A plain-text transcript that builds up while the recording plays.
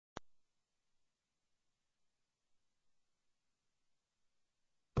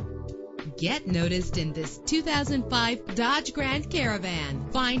Get noticed in this 2005 Dodge Grand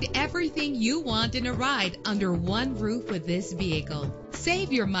Caravan. Find everything you want in a ride under one roof with this vehicle.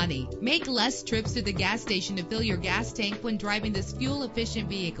 Save your money. Make less trips to the gas station to fill your gas tank when driving this fuel-efficient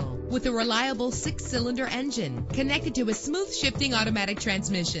vehicle. With a reliable 6-cylinder engine connected to a smooth shifting automatic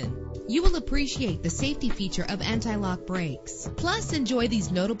transmission, you will appreciate the safety feature of anti-lock brakes. Plus, enjoy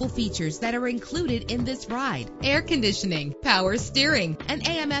these notable features that are included in this ride: air conditioning, power steering, an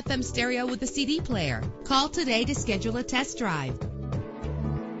AM/FM stereo with a CD player. Call today to schedule a test drive.